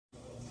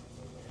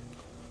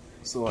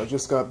So I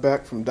just got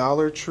back from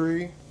Dollar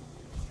Tree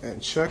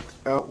and check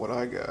out what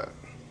I got.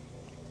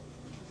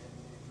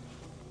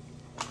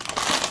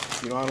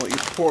 You know, I don't eat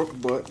pork,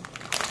 but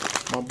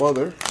my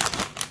mother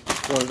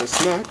wanted a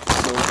snack,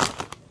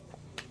 so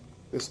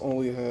this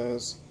only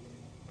has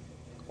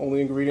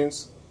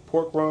ingredients,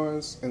 pork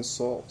rinds and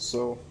salt.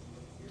 So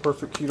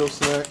perfect keto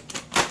snack.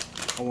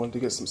 I wanted to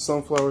get some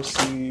sunflower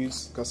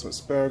seeds, got some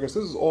asparagus.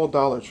 This is all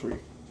Dollar Tree.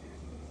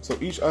 So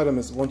each item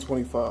is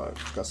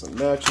 $1.25. Got some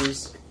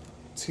matches,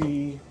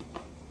 tea.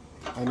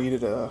 I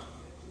needed a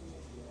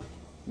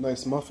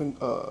nice muffin,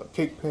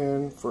 cake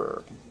pan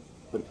for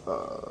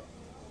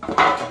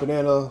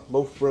banana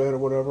loaf bread or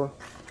whatever.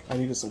 I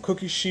needed some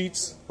cookie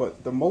sheets,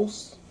 but the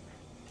most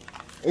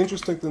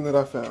interesting thing that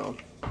I found,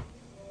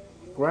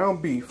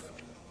 ground beef,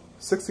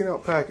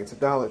 16-ounce packets at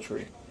Dollar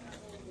Tree.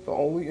 The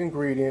only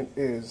ingredient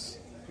is,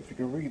 if you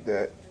can read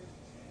that,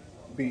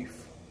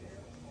 beef.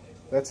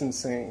 That's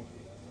insane.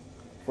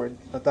 For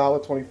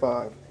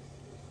 $1.25.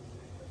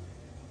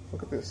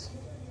 Look at this.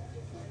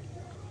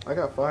 I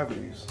got 5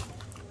 of these.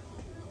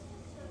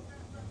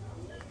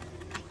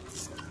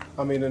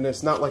 I mean, and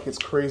it's not like it's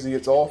crazy.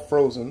 It's all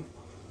frozen.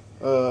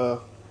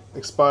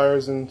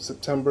 Expires in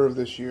September of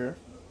this year.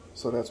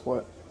 So that's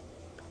what?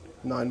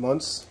 9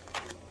 months?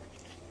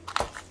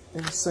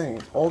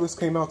 Insane. All this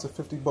came out to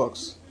 50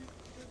 bucks.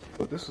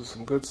 But this is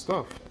some good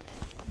stuff.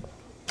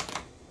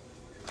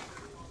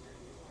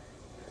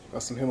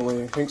 Got some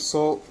Himalayan pink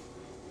salt.